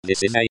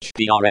This is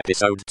HPR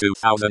episode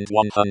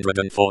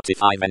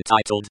 2145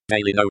 entitled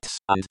Daily Notes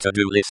and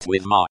To-Do List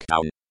with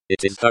Markdown.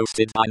 It is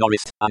hosted by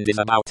Norrist and is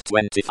about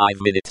 25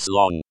 minutes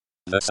long.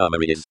 The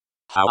summary is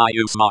how I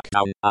use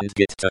Markdown and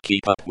Git to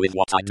keep up with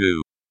what I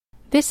do.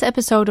 This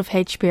episode of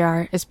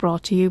HPR is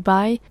brought to you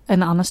by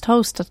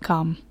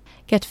anhonesthost.com.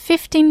 Get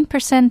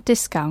 15%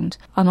 discount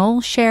on all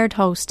shared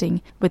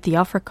hosting with the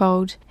offer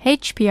code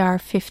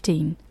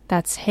HPR15.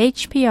 That's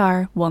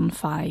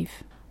HPR15.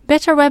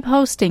 Better web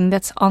hosting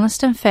that's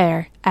honest and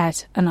fair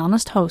at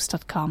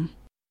anhonesthost.com.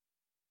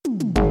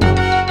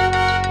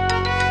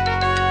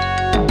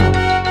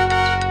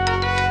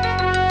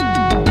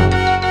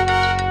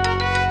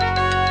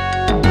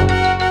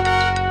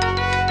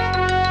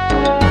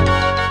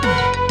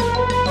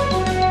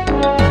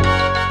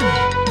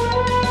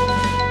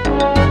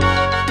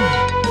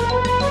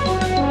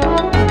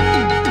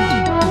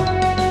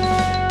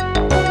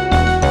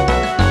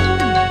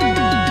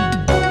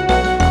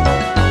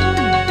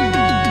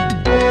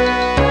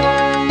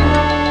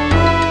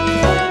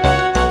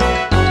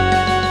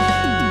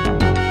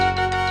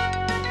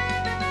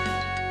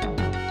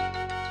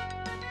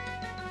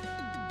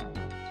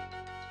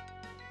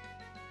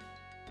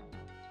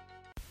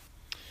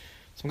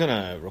 I'm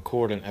going to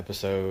record an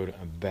episode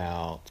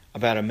about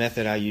a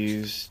method I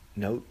use,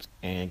 notes,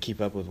 and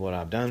keep up with what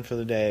I've done for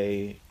the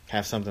day,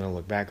 have something to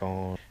look back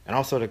on, and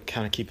also to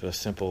kind of keep a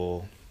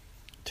simple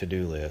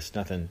to-do list.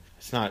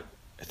 It's not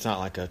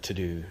like a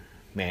to-do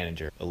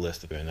manager, a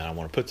list of it that I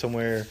want to put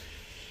somewhere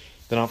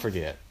that I'll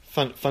forget.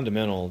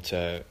 Fundamental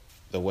to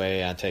the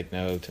way I take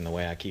notes and the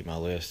way I keep my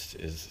list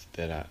is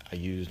that I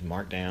use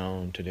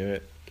Markdown to do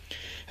it.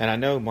 And I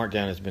know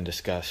Markdown has been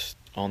discussed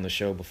on the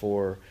show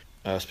before,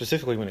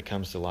 specifically when it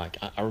comes to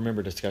I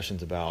remember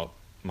discussions about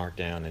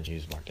Markdown and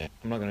use Markdown.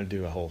 I'm not going to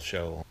do a whole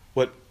show on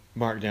what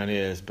Markdown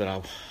is, but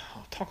I'll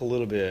talk a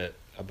little bit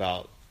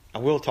about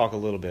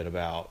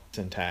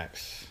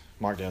syntax,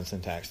 Markdown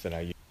syntax that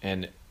I use.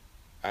 And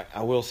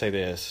I will say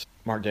this,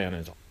 Markdown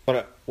is,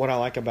 what I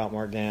like about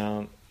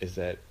Markdown is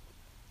that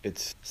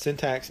its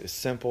syntax is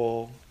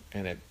simple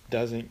and it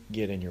doesn't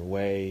get in your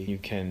way. You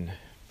can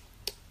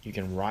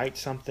write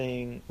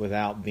something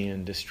without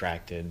being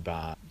distracted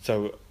by.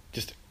 So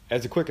just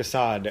as a quick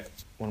aside,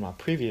 one of my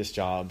previous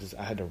jobs,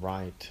 I had to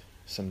write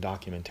some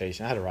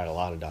documentation. I had to write a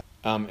lot of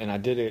documents. And I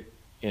did it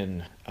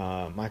in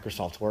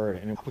Microsoft Word.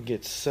 And I would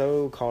get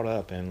so caught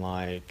up in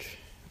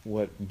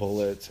what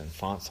bullets and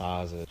font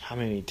sizes, how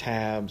many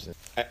tabs.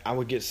 I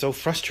would get so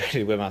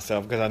frustrated with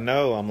myself because I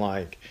know I'm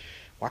like,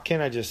 why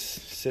can't I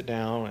just sit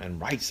down and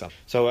write something?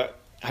 So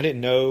I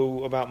didn't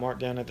know about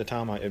Markdown at the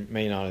time. It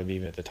may not have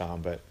even at the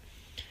time, but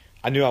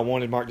I knew I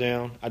wanted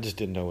Markdown. I just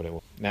didn't know what it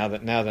was. Now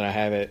that I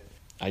have it,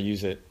 I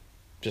use it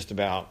just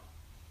about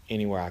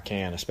anywhere I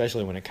can,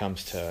 especially when it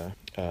comes to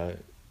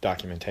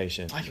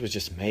documentation. It was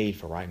just made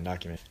for writing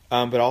documents.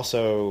 But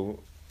also,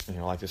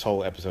 like this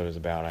whole episode is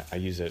about, I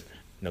use it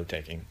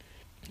note-taking.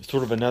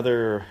 Sort of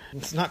another,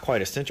 it's not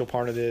quite essential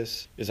part of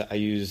this, is I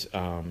use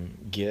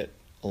Git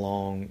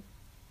along,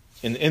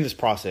 in this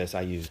process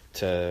I use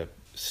to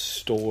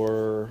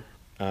store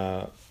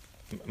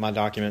my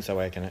documents. That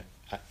way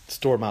I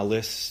store my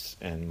lists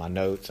and my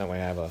notes. That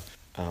way I have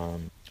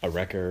a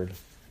record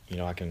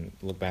I can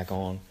look back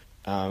on.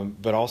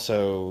 But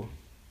also,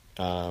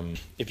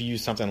 if you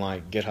use something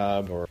like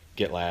GitHub or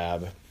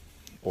GitLab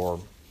or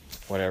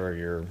whatever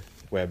your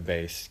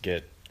web-based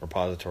Git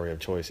repository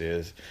of choice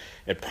is,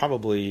 it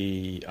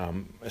probably,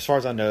 as far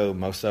as I know,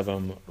 most of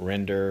them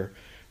render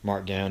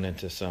Markdown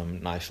into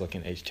some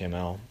nice-looking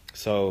HTML.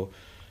 So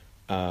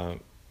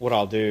what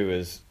I'll do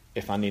is,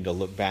 if I need to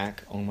look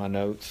back on my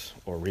notes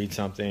or read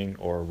something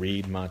or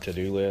read my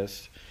to-do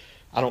list,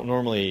 I don't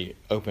normally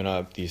open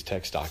up these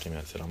text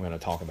documents that I'm going to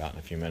talk about in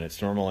a few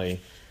minutes.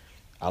 Normally,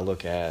 I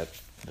look at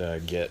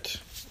the Git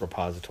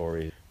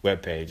repository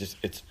webpage.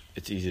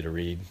 It's easy to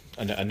read.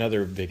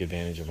 Another big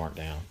advantage of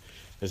Markdown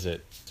is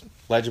it's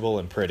legible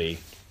and pretty,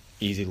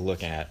 easy to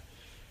look at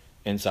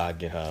inside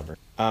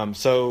GitHub.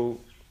 So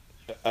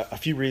a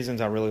few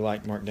reasons I really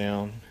like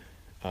Markdown.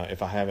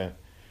 If I haven't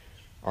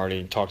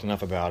already talked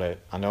enough about it,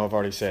 I know I've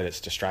already said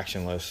it's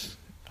distractionless.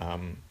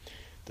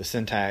 The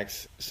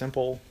syntax,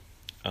 simple.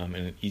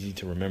 And easy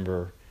to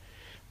remember.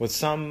 With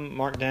some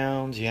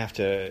Markdowns, you have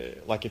to,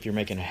 if you're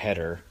making a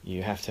header,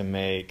 you have to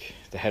make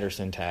the header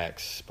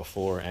syntax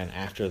before and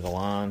after the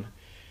line,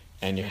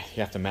 and you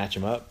have to match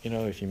them up.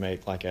 If you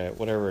make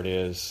whatever it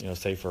is,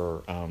 say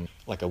for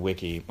a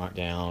wiki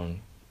Markdown,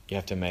 you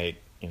have to make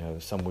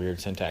some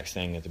weird syntax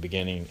thing at the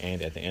beginning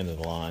and at the end of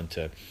the line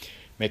to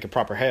make a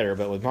proper header.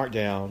 But with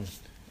Markdown,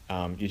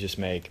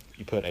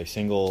 you put a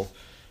single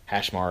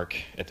hash mark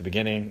at the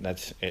beginning.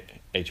 That's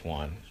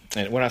H1.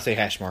 And when I say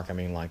hash mark, I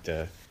mean like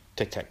the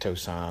tic-tac-toe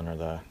sign or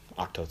the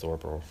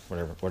octothorpe or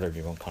whatever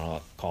you want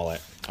to call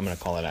it. I'm going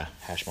to call it a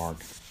hash mark.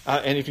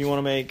 And if you want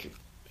to make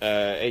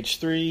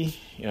H3,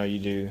 you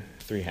do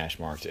 3 hash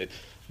marks.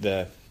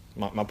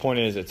 My point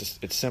is,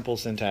 it's simple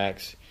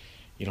syntax.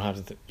 You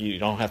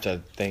don't have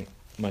to think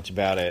much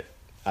about it.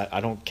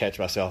 I don't catch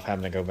myself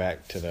having to go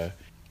back to the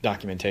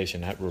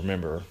documentation. I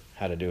remember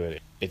how to do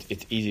it.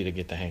 It's easy to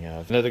get the hang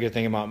of. Another good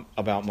thing about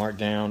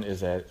Markdown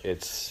is that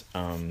it's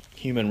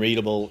human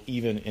readable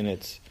even in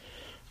its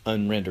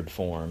unrendered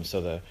form.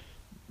 So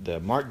the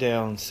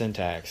Markdown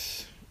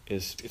syntax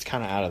it's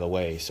kind of out of the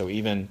way. So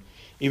even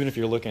if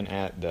you're looking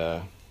at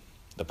the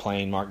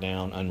plain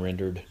Markdown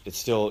unrendered, it's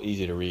still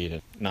easy to read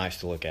and nice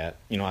to look at.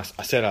 I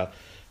said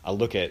I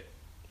look at,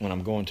 when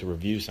I'm going to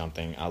review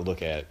something, I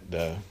look at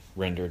the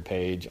rendered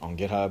page on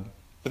GitHub.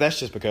 But that's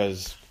just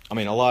because, a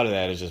lot of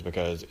that is just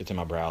because it's in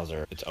my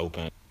browser, it's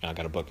open, and I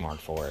got a bookmark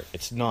for it.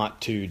 It's not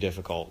too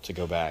difficult to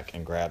go back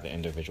and grab the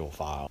individual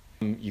file.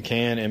 You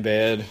can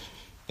embed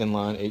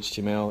inline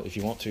HTML if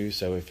you want to.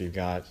 So if you've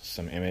got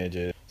some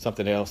images,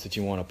 something else that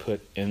you want to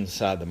put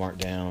inside the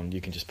Markdown,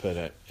 you can just put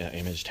an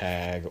image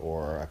tag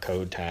or a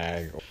code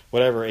tag, or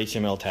whatever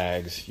HTML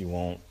tags you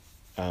want.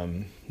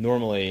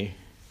 Normally,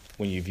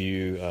 when you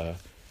view a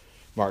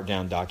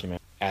Markdown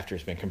document after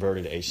it's been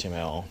converted to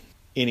HTML,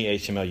 any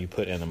HTML you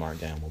put in the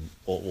Markdown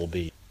will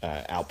be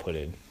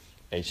outputted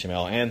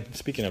HTML. And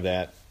speaking of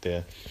that,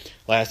 the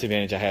last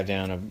advantage I have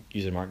down of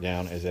using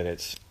Markdown is that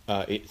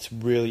it's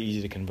really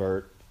easy to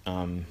convert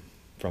from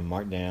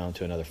Markdown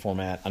to another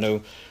format. I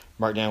know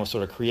Markdown was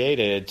sort of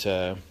created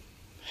to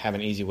have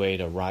an easy way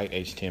to write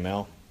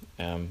HTML,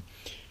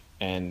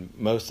 and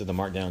most of the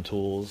Markdown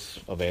tools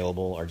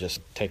available are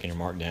just taking your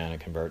Markdown and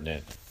converting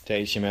it to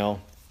HTML,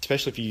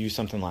 especially if you use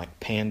something like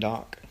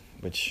Pandoc,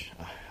 which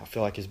I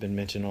feel like has been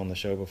mentioned on the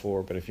show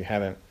before. But if you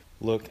haven't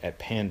looked at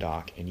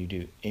Pandoc and you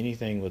do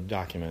anything with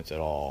documents at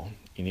all,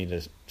 you need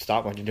to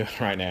stop what you're doing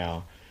right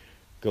now.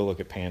 Go look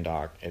at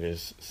Pandoc. It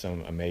is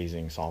some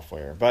amazing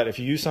software. But if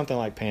you use something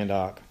like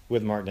Pandoc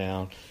with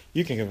Markdown,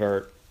 you can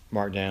convert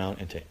Markdown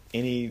into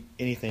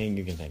anything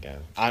you can think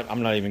of.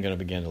 I'm not even going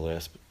to begin to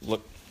list.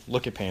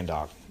 Look at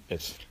Pandoc.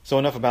 So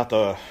enough about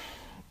the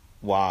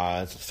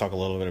whys. Let's talk a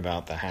little bit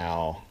about the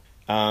how.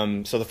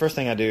 So the first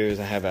thing I do is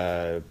I have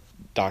a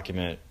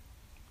document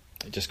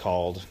just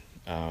called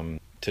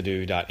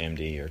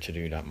todo.md or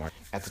todo.mark.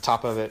 At the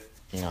top of it,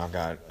 I've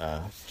got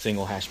a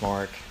single hash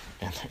mark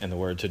and the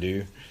word to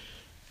do.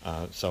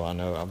 So I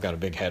know I've got a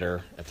big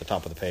header at the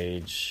top of the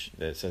page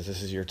that says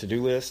this is your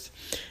to-do list.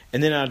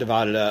 And then I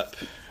divide it up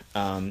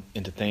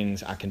into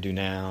things I can do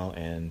now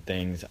and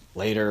things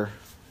later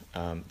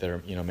that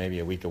are maybe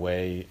a week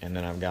away. And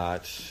then I've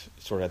got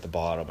sort of at the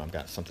bottom, I've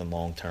got something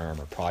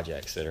long-term or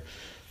projects that are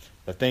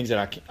the things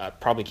that I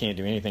probably can't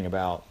do anything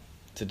about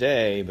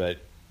today, but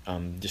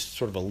just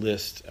sort of a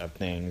list of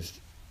things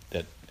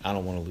that I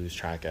don't want to lose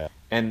track of.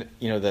 And,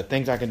 the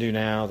things I can do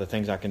now, the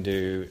things I can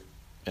do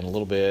in a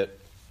little bit,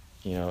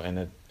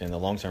 and the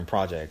long-term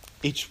project.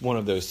 Each one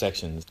of those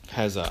sections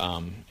has a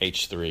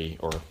H3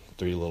 or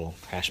 3 little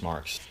hash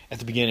marks at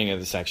the beginning of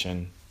the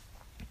section.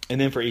 And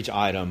then for each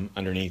item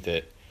underneath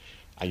it,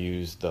 I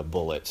use the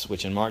bullets,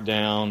 which in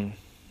Markdown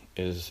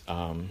is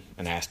an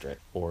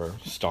asterisk or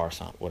star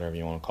sign, whatever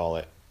you want to call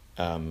it.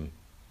 And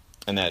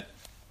that,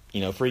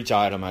 for each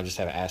item, I just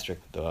have an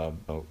asterisk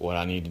what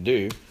I need to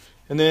do.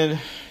 And then,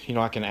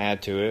 I can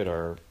add to it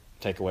or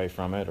take away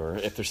from it, or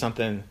if there's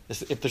something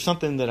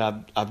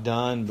that I've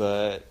done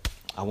but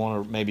I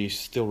want to maybe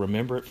still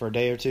remember it for a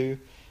day or two,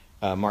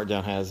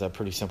 Markdown has a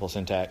pretty simple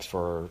syntax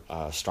for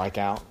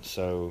strikeout.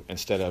 So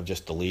instead of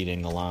just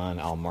deleting the line,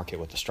 I'll mark it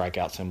with the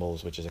strikeout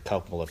symbols, which is a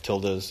couple of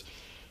tildes,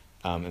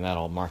 and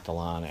that'll mark the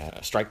line at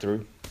a strike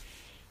through.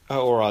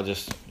 Or I'll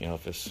just,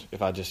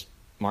 if I just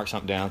mark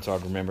something down so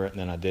I'd remember it and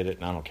then I did it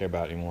and I don't care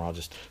about it anymore,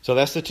 so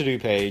that's the to-do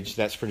page.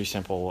 That's pretty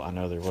simple. I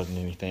know there wasn't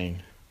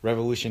anything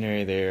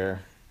revolutionary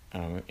there.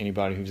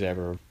 Anybody who's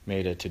ever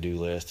made a to-do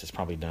list has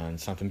probably done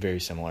something very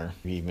similar,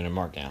 even in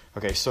Markdown.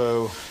 Okay,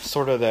 so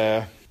sort of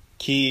the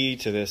key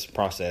to this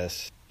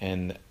process,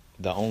 and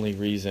the only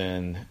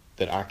reason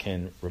that I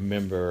can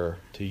remember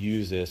to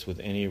use this with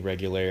any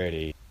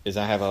regularity, is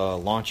I have a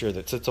launcher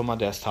that sits on my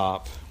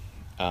desktop,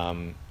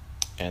 and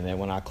then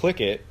when I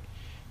click it,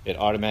 it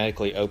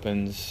automatically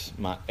opens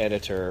my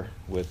editor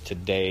with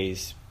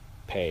today's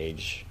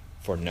page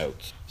for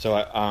notes. So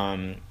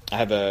I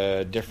have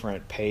a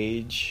different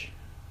page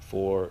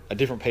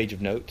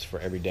of notes for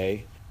every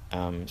day.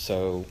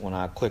 So when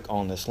I click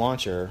on this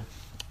launcher,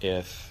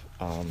 if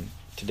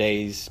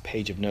today's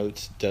page of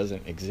notes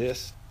doesn't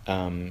exist,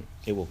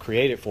 it will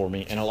create it for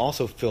me, and I'll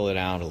also fill it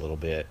out a little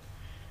bit.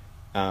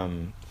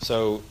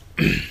 So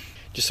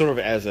just sort of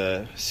as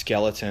a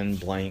skeleton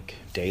blank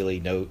daily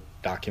note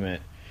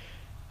document,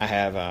 I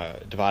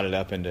have divided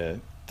up into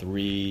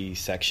 3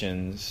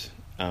 sections.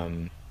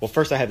 Well,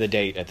 first I have the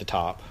date at the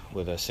top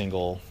with a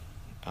single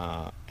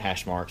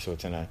hash mark, so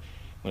it's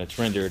when it's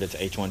rendered, it's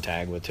an H1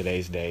 tag with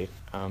today's date.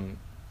 And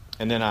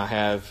then I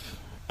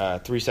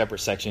have 3 separate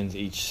sections.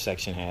 Each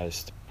section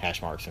has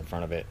hash marks in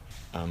front of it.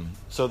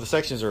 So the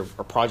sections are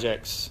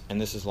projects, and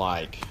this is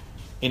like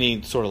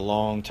any sort of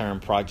long-term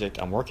project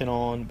I'm working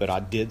on, but I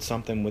did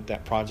something with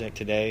that project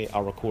today.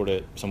 I'll record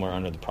it somewhere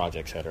under the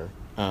projects header.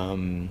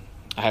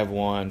 I have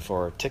one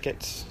for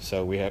tickets.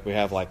 So we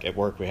have like at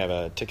work, we have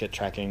a ticket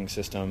tracking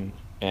system,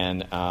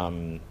 and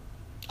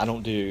I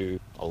don't do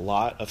a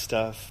lot of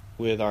stuff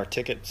with our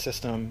ticket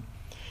system,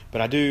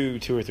 But I do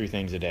 2 or 3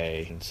 things a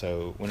day, and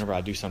so whenever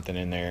I do something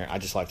in there, I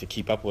just like to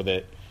keep up with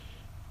it.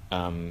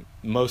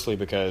 Mostly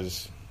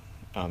because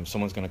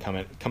someone's going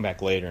to come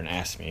back later and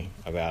ask me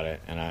about it,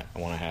 and I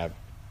want to have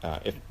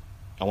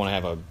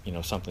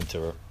something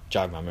to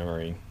jog my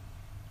memory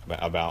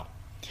about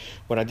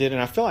what I did.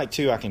 And I feel like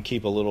too I can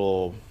keep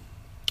more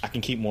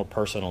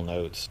personal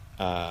notes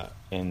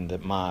in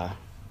my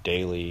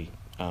daily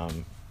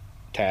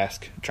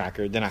task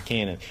tracker than I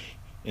can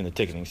in the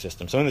ticketing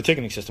system. So in the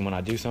ticketing system, when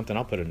I do something,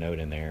 I'll put a note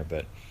in there,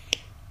 but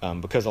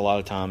because a lot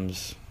of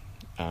times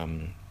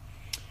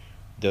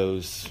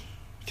those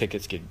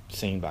tickets get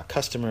seen by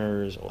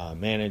customers or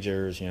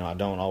managers, I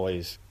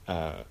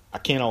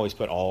can't always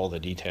put all the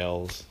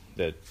details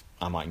that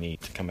I might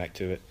need to come back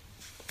to it.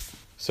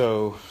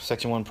 So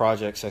section 1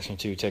 projects, section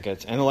 2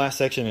 tickets, and the last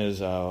section is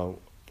for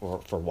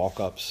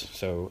walkups.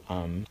 So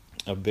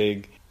a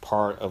big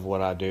part of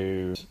what I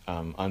do is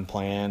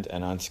unplanned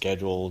and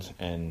unscheduled,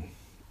 and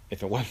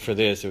if it wasn't for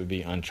this, it would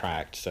be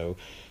untracked. So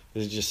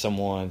this is just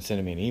someone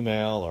sending me an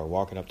email or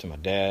walking up to my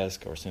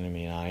desk or sending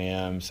me an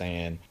IM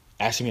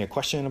asking me a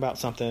question about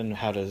something.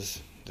 How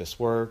does this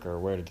work, or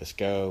where did this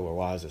go, or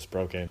why is this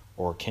broken,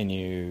 or can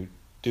you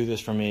do this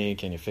for me?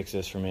 Can you fix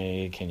this for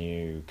me? Can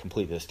you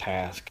complete this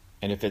task?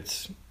 And if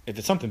it's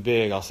something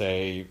big, I'll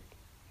say,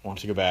 why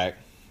don't you go back,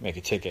 make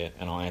a ticket,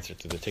 and I'll answer it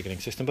through the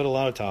ticketing system. But a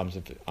lot of times,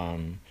 if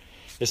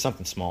it's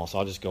something small, so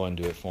I'll just go and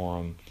do it for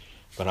them.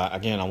 But I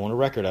want a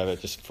record of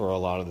it just for a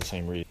lot of the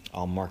same reasons.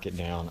 I'll mark it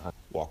down on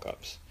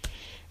walkups.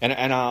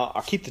 And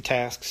I'll keep the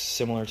tasks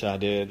similar to I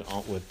did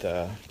with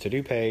the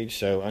to-do page.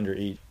 So under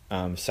each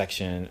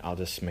section, I'll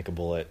just make a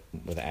bullet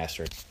with an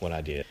asterisk what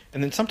I did.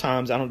 And then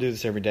sometimes, I don't do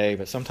this every day,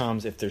 but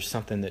sometimes if there's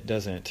something that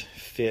doesn't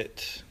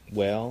fit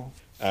well,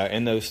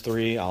 in those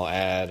 3, I'll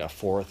add a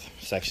 4th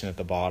section at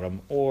the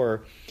bottom.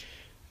 Or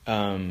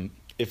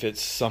if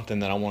it's something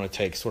that I want to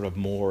take sort of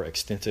more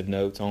extensive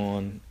notes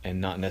on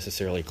and not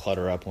necessarily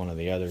clutter up one of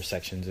the other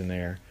sections in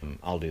there,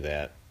 I'll do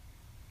that.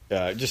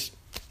 Just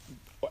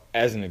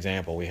as an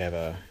example, we have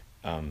a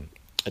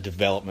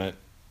development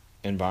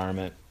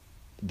environment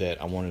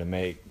that I wanted to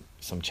make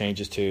some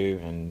changes to,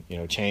 and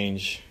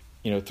change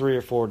 3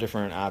 or 4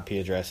 different IP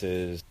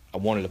addresses. I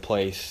wanted a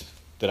place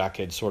that I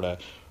could sort of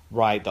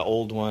write the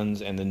old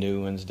ones and the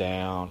new ones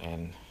down,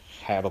 and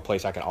have a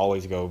place I could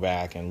always go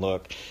back and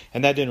look.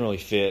 And that didn't really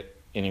fit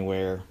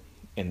anywhere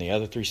in the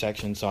other 3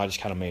 sections, so I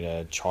just kind of made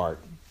a chart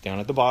down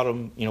at the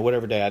bottom.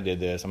 Whatever day I did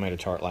this, I made a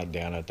chart like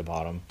down at the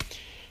bottom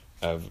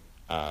of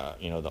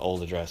the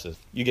old addresses.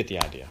 You get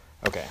the idea.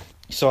 Okay,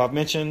 so I've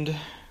mentioned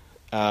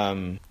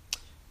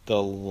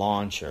the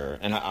launcher,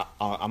 and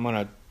I'm going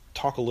to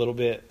talk a little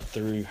bit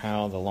through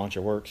how the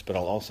launcher works, but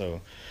I'll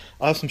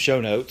have some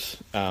show notes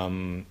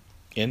written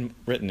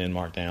in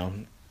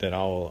Markdown that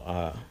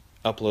I'll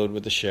upload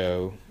with the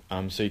show,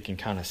 so you can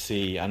kind of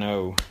see. I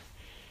know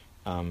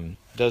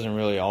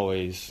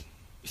it's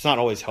not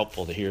always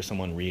helpful to hear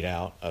someone read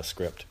out a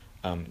script,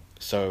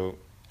 so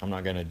I'm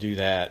not going to do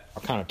that.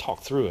 I'll kind of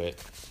talk through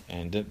it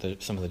and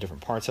some of the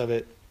different parts of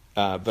it,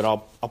 but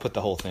I'll put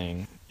the whole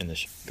thing in the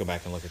show. Go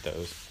back and look at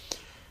those.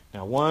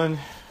 Now, one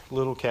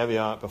little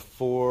caveat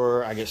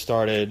before I get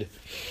started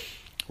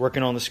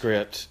working on the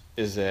script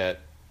is that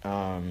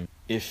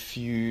if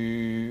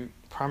you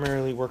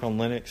primarily work on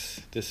Linux,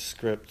 this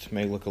script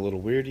may look a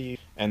little weird to you,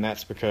 and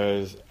that's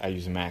because I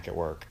use a Mac at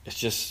work.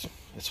 It's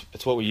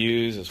what we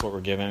use. It's what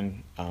we're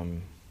given.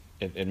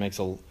 It makes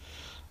a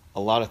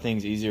lot of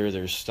things easier.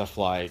 There's stuff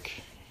like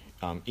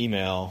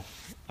email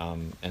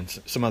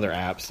and some other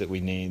apps that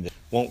we need that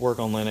won't work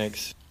on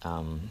Linux.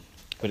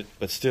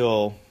 But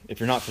still, if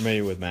you're not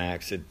familiar with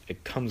Macs,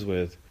 it comes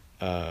with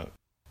a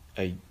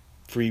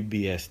free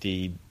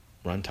BSD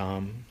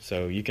runtime.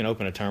 So you can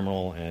open a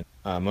terminal, and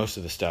most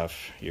of the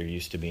stuff you're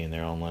used to being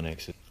there on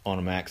Linux. On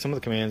a Mac, some of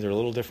the commands are a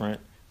little different,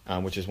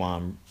 which is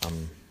why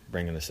I'm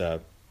bringing this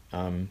up.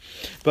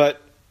 But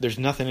there's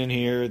nothing in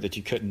here that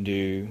you couldn't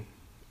do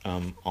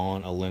on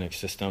a Linux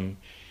system.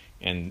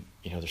 And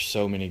there's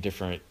so many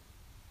different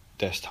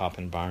desktop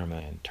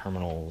environment and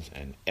terminals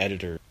and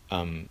editors.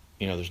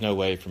 There's no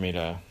way for me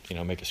to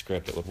make a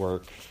script that would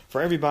work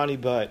for everybody.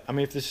 But I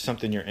mean, if this is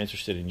something you're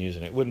interested in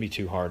using, it wouldn't be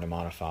too hard to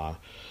modify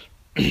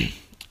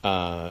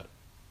the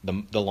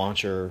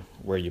launcher,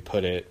 where you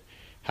put it,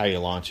 how you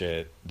launch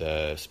it,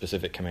 the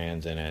specific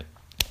commands in it.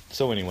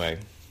 So anyway,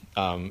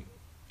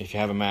 if you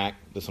have a Mac,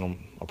 this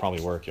one will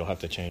probably work. You'll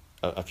have to change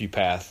a few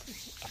paths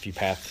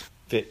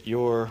fit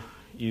your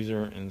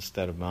user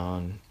instead of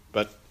mine.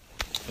 But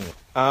anyway.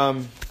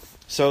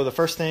 So the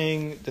first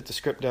thing that the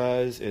script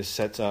does is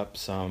sets up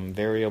some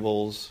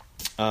variables.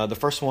 The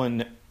first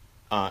one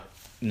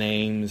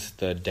names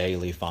the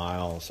daily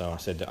file. So I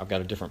said that I've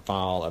got a different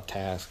file of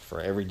tasks for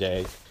every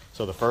day.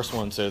 So the first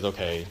one says,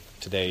 okay,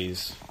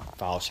 today's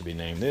file should be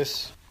named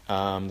this.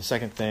 The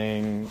second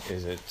thing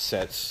is it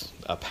sets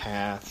a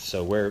path.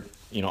 So where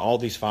all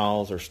these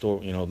files are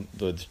stored,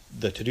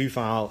 the to-do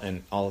file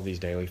and all of these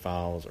daily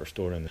files are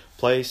stored in the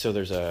place. So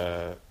there's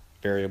a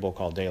variable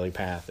called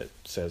DAILYPATH that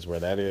says where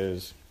that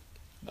is.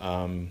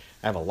 I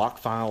have a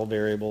LOCKFILE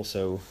variable.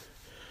 So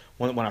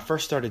when I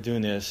first started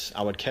doing this,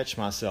 I would catch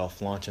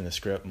myself launching the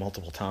script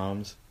multiple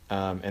times,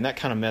 and that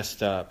kind of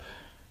messed up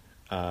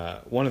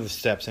one of the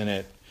steps in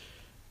it.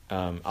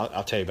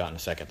 I'll tell you about in a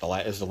second.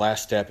 The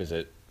last step is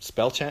it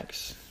spell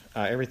checks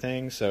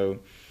everything. So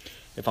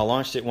if I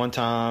launched it one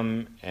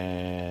time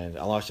and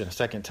I launched it a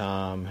second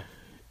time,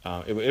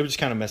 it would just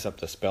kind of mess up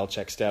the spell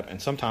check step.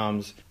 And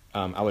sometimes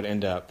I would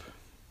end up,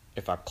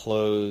 if I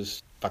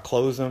close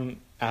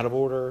them out of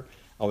order,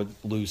 I would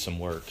lose some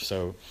work.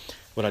 So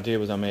what I did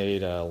was I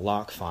made a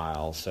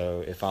LOCKFILE.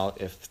 So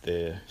if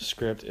the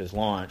script is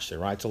launched, it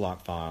writes a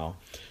LOCKFILE.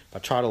 If I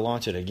try to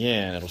launch it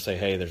again, it'll say,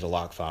 hey, there's a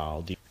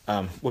LOCKFILE.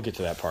 We'll get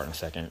to that part in a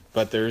second.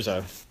 But there's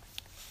of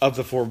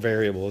the 4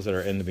 variables that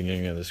are in the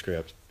beginning of the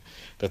script,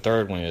 the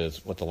third one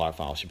is what the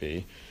LOCKFILE should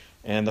be.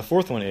 And the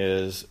fourth one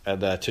is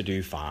the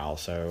to-do file.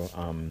 So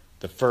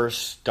the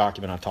first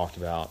document I talked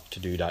about,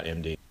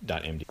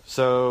 todo.md.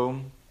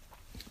 So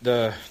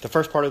the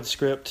first part of the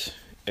script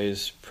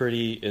is for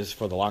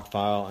the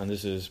LOCKFILE, and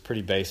this is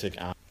pretty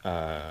basic. I'm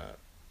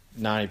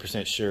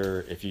 90%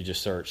 sure if you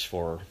just search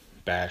for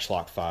bash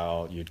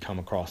LOCKFILE, you'd come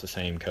across the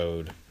same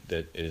code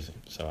that is.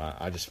 So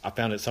I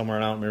found it somewhere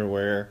and I don't remember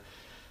where.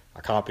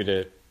 I copied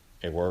it.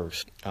 It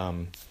works.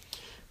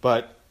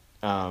 But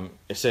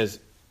it says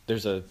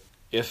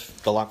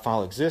if the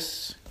LOCKFILE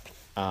exists,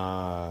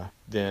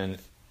 then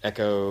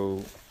echo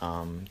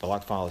the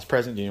LOCKFILE is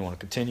present. Do you want to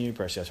continue?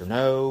 Press yes or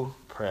no.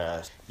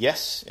 Press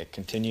yes, it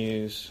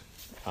continues.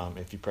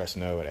 If you press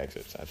no, it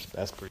exits.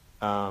 That's pretty.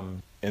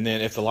 And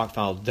then if the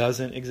LOCKFILE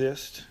doesn't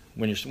exist,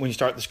 when you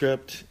start the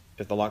script,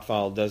 if the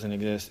LOCKFILE doesn't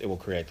exist, it will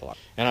create the LOCKFILE.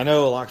 And I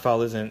know a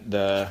LOCKFILE isn't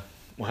the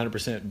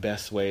 100%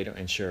 best way to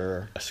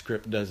ensure a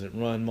script doesn't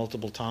run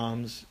multiple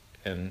times.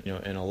 And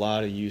in a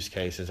lot of use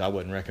cases, I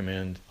wouldn't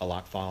recommend a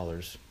LOCKFILE.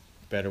 There's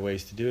better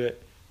ways to do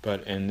it.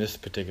 But in this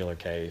particular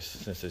case,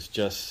 since it's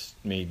just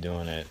me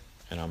doing it,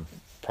 and I'm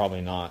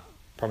probably not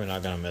going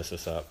to mess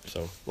this up,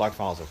 so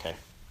LOCKFILE is okay.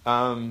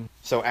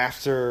 So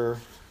after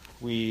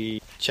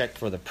we checked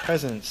for the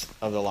presence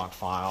of the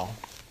LOCKFILE,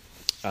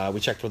 we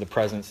checked for the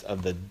presence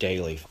of the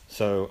daily.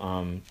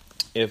 So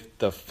if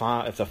the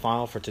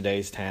file for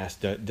today's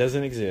task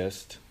doesn't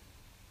exist,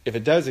 if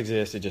it does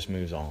exist, it just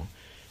moves on.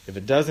 If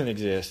it doesn't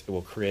exist, it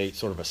will create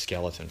sort of a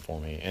skeleton for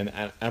me. And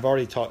I've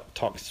already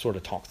talked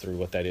through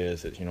what that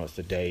is. It's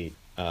the date,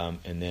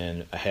 and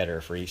then a header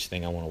for each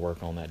thing I want to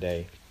work on that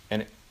day.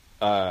 And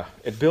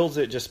it builds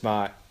it just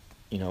by,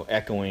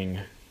 echoing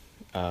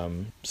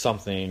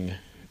something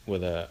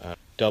with a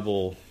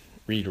double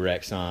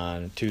redirect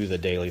sign to the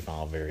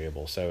DAILYFILE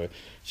variable. So it's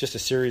just a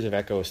series of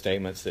echo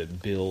statements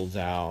that builds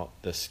out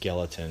the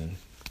skeleton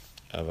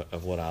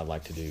of what I'd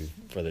like to do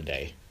for the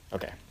day.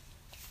 Okay.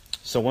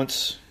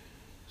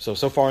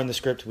 So far in the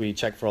script, we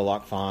check for a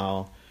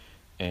LOCKFILE,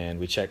 and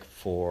we check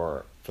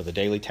for the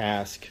daily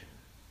task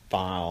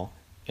file,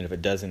 and if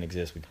it doesn't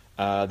exist,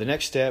 the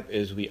next step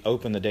is we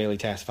open the daily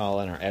task file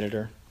in our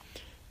editor.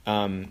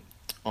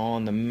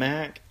 On the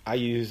Mac, I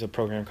use a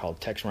program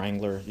called Text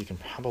Wrangler. You can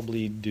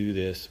probably do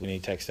this with any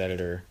text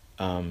editor.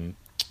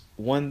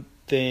 One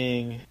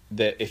thing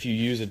that if you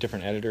use a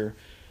different editor,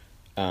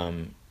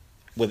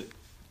 with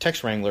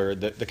Text Wrangler,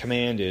 the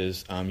command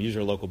is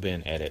user local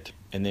bin edit,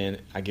 and then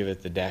I give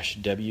it the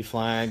 -w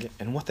flag.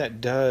 And what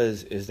that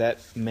does is that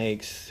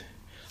makes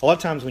a lot of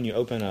times when you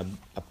open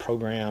a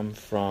program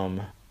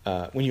from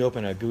when you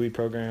open a GUI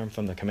program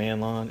from the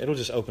command line, it'll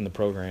just open the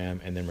program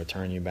and then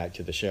return you back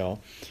to the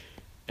shell.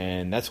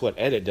 And that's what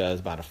edit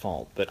does by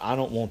default. But I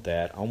don't want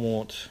that. I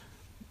want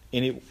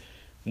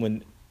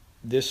when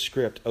this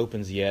script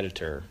opens the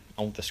editor,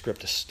 I want the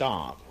script to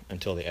stop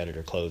until the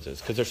editor closes,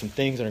 because there's some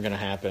things that are going to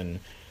happen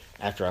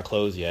after I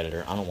close the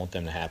editor. I don't want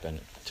them to happen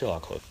until I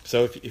close.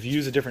 So if you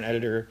use a different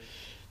editor,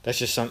 that's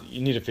just something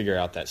you need to figure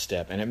out that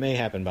step, and it may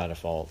happen by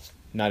default.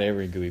 Not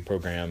every GUI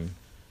program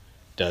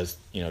does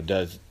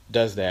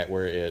that,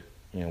 where it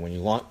when you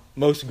launch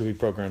most GUI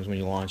programs, when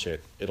you launch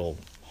it, it'll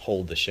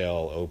hold the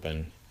shell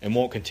open and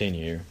won't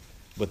continue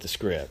with the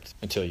script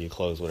until you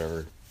close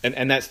whatever,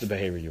 and that's the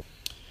behavior you.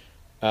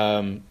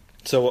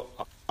 So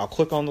I'll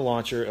click on the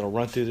launcher. It'll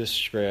run through this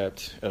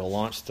script. It'll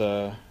launch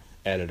the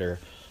editor.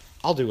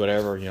 I'll do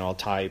whatever, I'll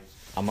type.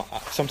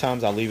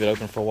 Sometimes I'll leave it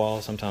open for a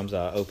while. Sometimes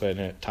I open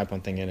it, type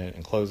one thing in it,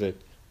 and close it.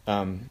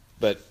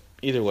 But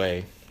either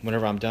way,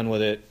 whenever I'm done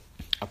with it,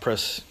 I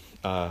press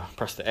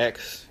the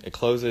X, it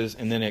closes,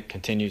 and then it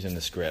continues in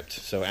the script.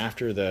 So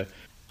after the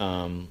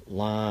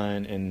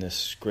line in the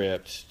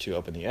script to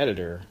open the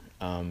editor,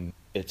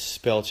 it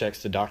spell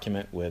checks the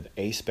document with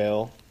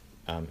aspell.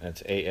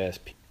 That's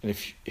ASP. And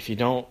if you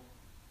don't,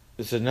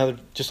 this is another,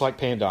 just like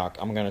Pandoc,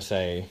 I'm going to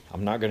say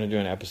I'm not going to do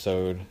an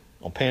episode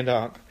on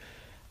Pandoc.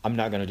 I'm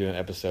not going to do an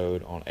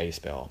episode on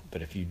aspell.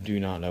 But if you do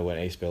not know what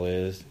aspell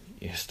is,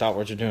 you stop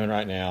what you're doing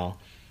right now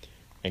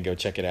and go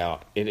check it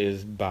out. It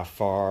is by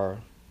far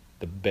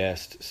the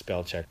best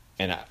spell check.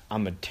 And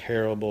I'm a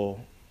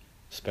terrible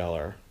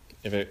speller.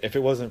 If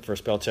it wasn't for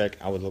spell check,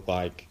 I would look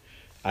like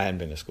I hadn't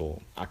been to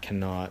school. I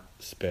cannot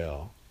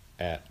spell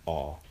at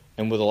all.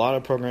 And with a lot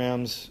of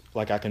programs,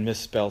 like I can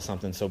misspell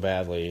something so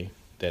badly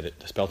that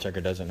the spell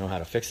checker doesn't know how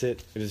to fix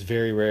it. It is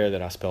very rare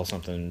that I spell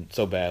something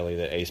so badly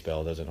that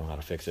aspell doesn't know how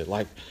to fix it.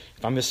 Like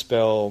if I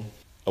misspell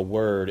a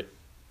word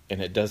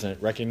and it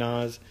doesn't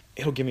recognize,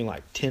 it'll give me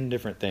like 10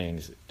 different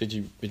things. Did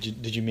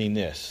you mean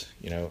this?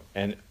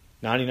 And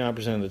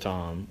 99% of the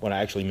time, what I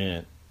actually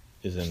meant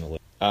is in the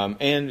list.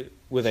 And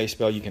with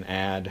aspell, you can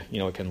add.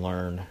 It can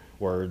learn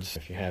words.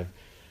 If you have,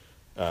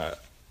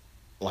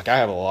 like I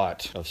have a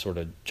lot of sort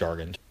of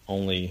jargon.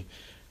 Only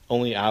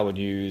I would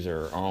use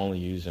or only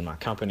use in my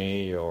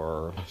company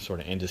or sort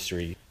of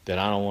industry that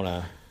I don't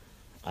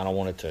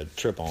want it to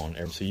trip on.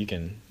 So you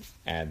can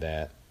add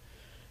that.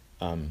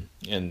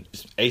 And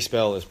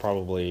aspell is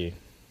probably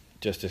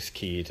just as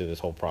key to this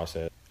whole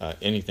process.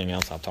 Anything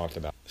else I've talked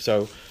about.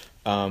 So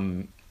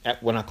when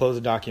I close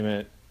a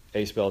document,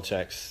 aspell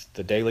checks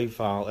the daily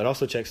file. It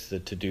also checks the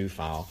to-do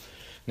file.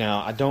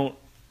 Now, I don't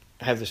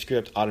have the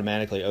script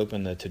automatically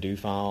open the to-do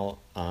file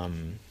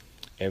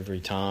every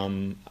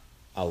time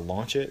I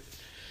launch it,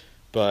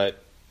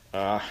 but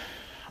I'd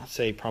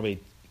say probably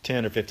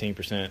 10 or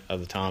 15% of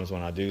the times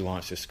when I do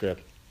launch this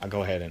script, I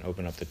go ahead and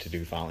open up the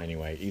to-do file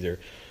anyway, either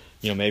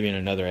maybe in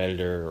another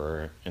editor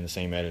or in the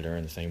same editor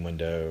in the same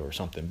window or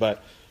something.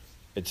 But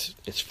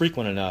it's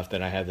frequent enough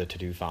that I have the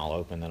to-do file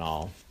open, then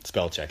I'll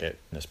spell check it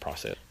in this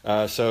process.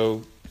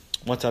 So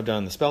once I've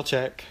done the spell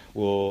check,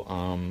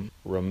 we'll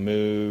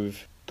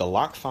remove the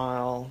lock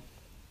file,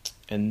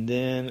 and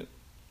then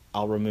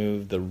I'll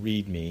remove the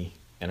README.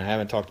 And I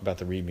haven't talked about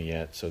the README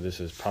yet, so this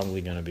is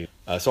probably going to be...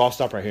 so I'll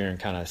stop right here and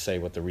kind of say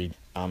what the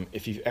README...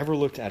 if you've ever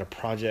looked at a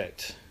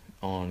project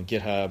on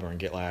GitHub or in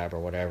GitLab or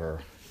whatever,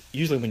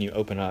 usually when you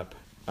open up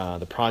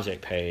the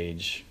project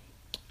page,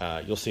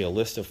 you'll see a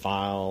list of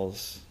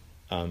files,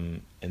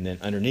 and then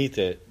underneath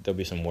it, there'll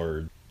be some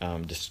word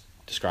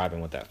describing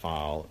what that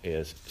file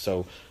is.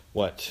 So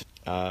what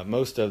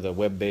most of the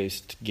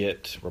web-based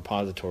Git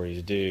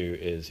repositories do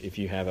is if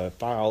you have a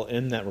file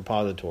in that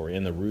repository,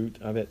 in the root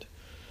of it,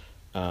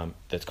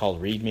 that's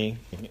called README,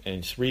 and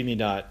it's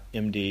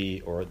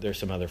readme.md, or there's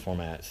some other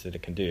formats that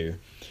it can do.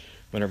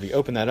 Whenever you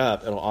open that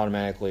up, it'll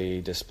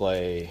automatically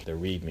display the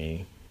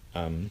README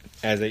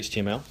as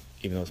HTML,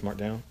 even though it's marked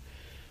down.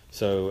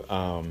 So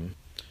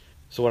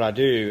what I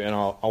do, and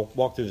I'll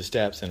walk through the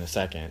steps in a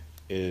second,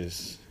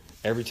 is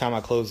every time I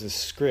close this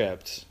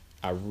script,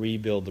 I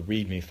rebuild the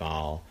README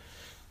file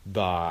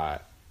by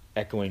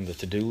echoing the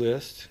to-do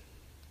list,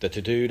 the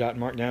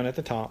to-do.markdown at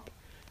the top,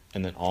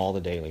 and then all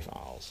the daily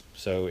files.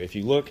 So if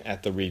you look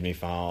at the README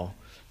file,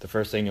 the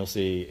first thing you'll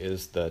see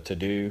is the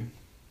to-do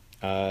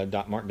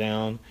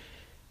 .markdown,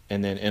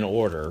 and then in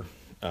order,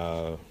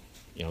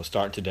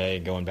 start today,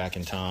 going back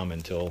in time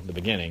until the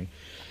beginning,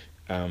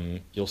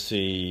 you'll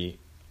see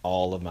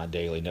all of my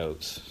daily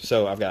notes.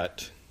 So I've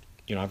got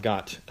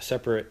a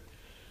separate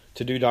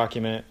to-do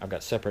document. I've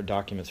got separate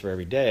documents for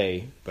every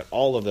day, but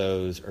all of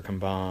those are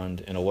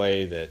combined in a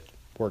way that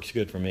works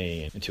good for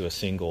me into a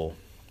single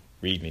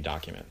README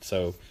document.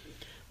 So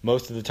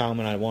most of the time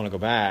when I want to go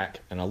back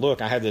and I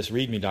look, I have this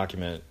README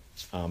document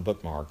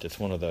bookmarked. It's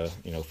one of the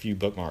few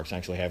bookmarks I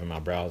actually have in my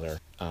browser.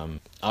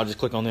 I'll just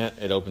click on that.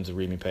 It opens the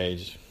README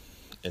page.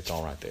 It's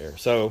all right there.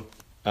 So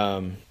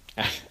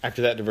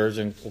after that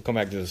diversion, we'll come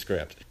back to the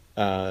script.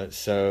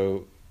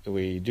 So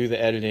we do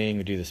the editing,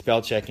 we do the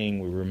spell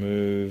checking, we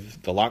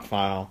remove the lock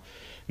file.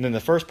 And then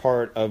the first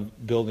part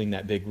of building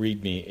that big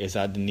README is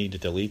I need to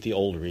delete the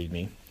old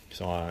README.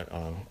 So I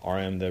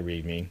rm the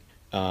README.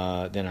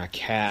 Then I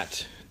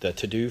cat the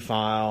to-do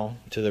file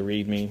to the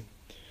README.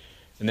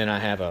 And then I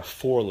have a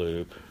for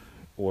loop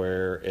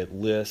where it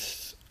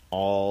lists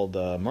all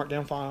the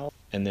markdown files,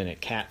 and then it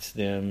cats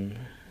them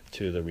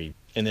to the README.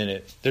 And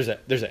then there's an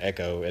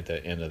echo at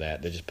the end of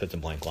that just puts a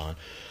blank line.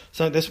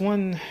 So this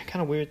one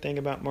kind of weird thing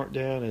about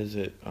Markdown is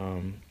that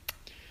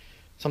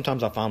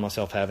sometimes I find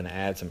myself having to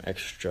add some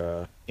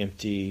extra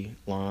empty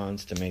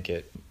lines to make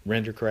it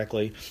render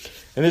correctly.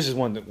 And this is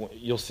one that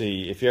you'll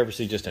see if you ever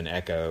see just an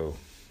echo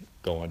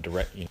going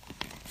direct.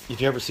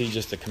 If you ever see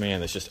just a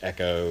command that's just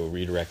echo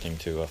redirecting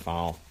to a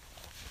file,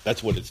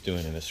 that's what it's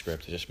doing in this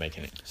script. It's just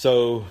making it.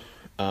 So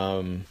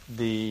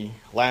the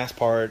last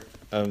part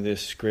of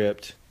this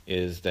script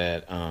is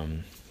that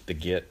the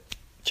Git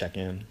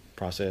check-in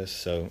process.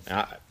 So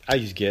I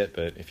use Git,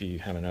 but if you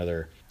have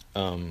another,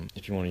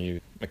 if you want to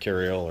use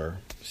Mercurial or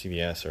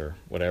CVS or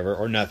whatever,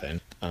 or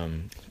nothing,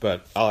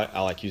 but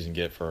I like using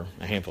Git for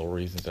a handful of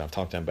reasons that I've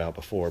talked about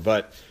before.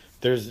 But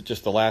there's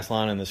just the last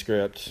line in the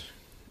script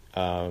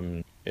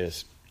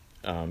is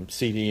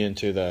cd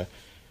into the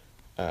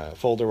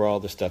folder where all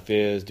this stuff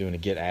is, doing a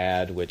git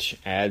add, which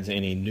adds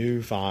any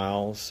new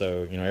files.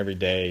 So every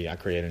day I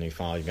create a new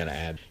file, you're going to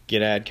add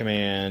git add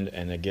command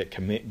and a git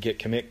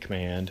commit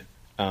command.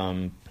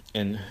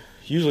 And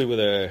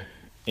usually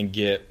in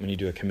Git, when you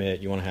do a commit,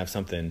 you want to have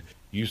something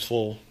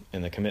useful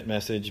in the commit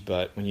message.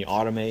 But when you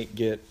automate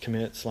Git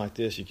commits like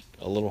this, it's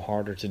a little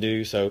harder to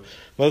do. So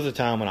most of the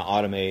time when I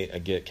automate a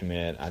Git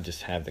commit, I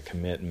just have the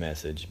commit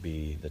message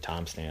be the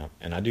timestamp.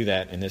 And I do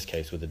that in this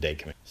case with a date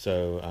commit.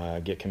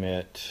 So git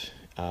commit,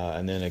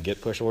 and then a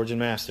git push origin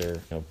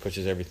master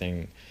pushes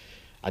everything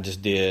I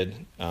just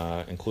did,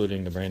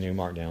 including the brand new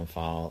Markdown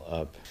file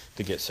up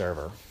the Git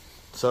server.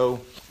 So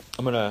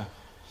I'm going to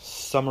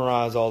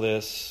summarize all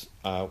this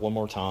one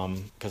more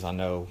time because I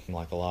know I'm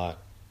like a lot.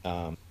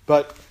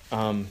 But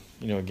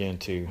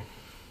again,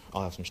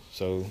 I'll have some.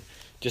 So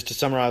just to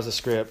summarize the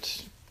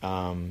script,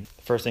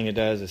 first thing it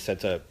does is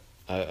sets up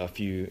a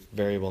few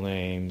variable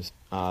names.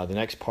 The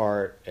next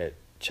part, it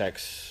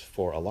checks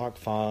for a lock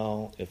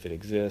file. If it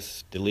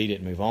exists, delete it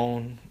and move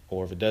on.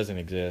 Or if it doesn't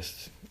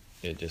exist,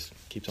 it just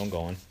keeps on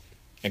going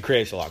and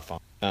creates a lock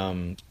file.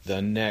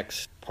 The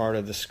next part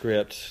of the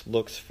script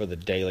looks for the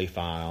daily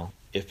file.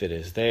 If it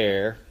is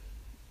there,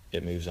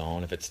 it moves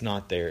on. If it's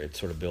not there, it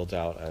sort of builds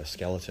out a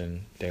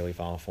skeleton daily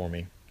file for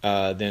me.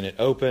 Then it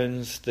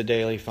opens the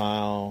daily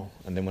file,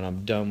 and then when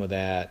I'm done with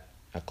that,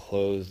 I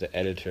close the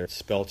editor,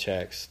 spell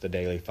checks the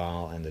daily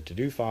file and the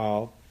to-do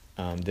file.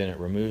 Then it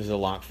removes the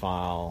lock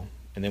file,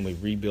 and then we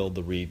rebuild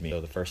the README.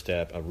 So the first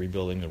step of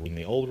rebuilding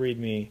the old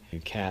README, you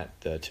cat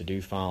the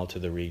to-do file to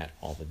the read,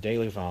 all the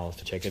daily files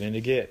to check it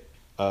into Git.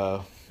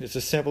 It's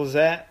as simple as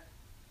that.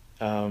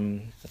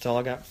 That's all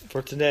I got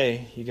for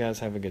today. You guys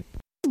have a good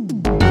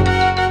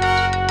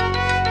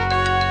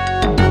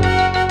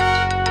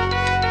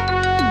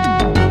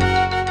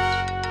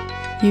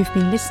You've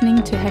been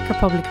listening to Hacker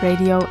Public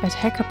Radio at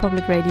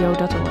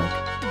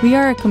hackerpublicradio.org. We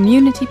are a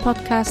community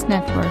podcast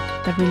network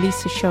that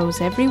releases shows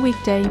every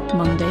weekday,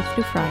 Monday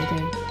through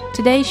Friday.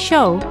 Today's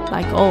show,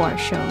 like all our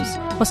shows,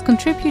 was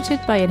contributed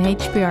by an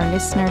HPR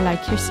listener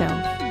like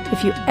yourself.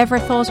 If you ever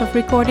thought of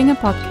recording a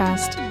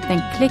podcast,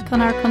 then click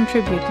on our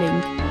contribute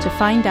link to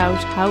find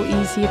out how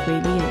easy it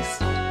really is.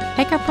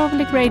 Hacker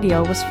Public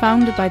Radio was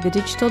founded by the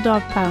Digital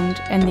Dog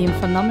Pound and the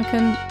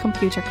Infonomicon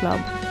Computer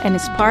Club and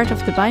is part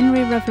of the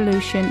binary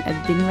revolution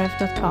at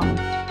binrev.com.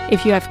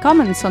 If you have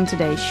comments on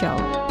today's show,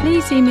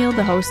 please email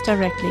the host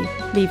directly,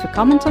 leave a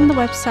comment on the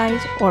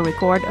website, or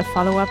record a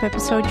follow-up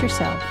episode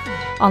yourself.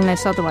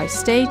 Unless otherwise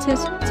stated,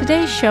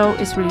 today's show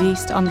is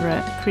released under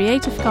a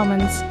Creative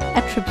Commons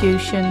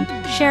Attribution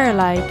Share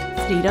Alike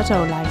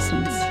 3.0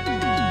 license.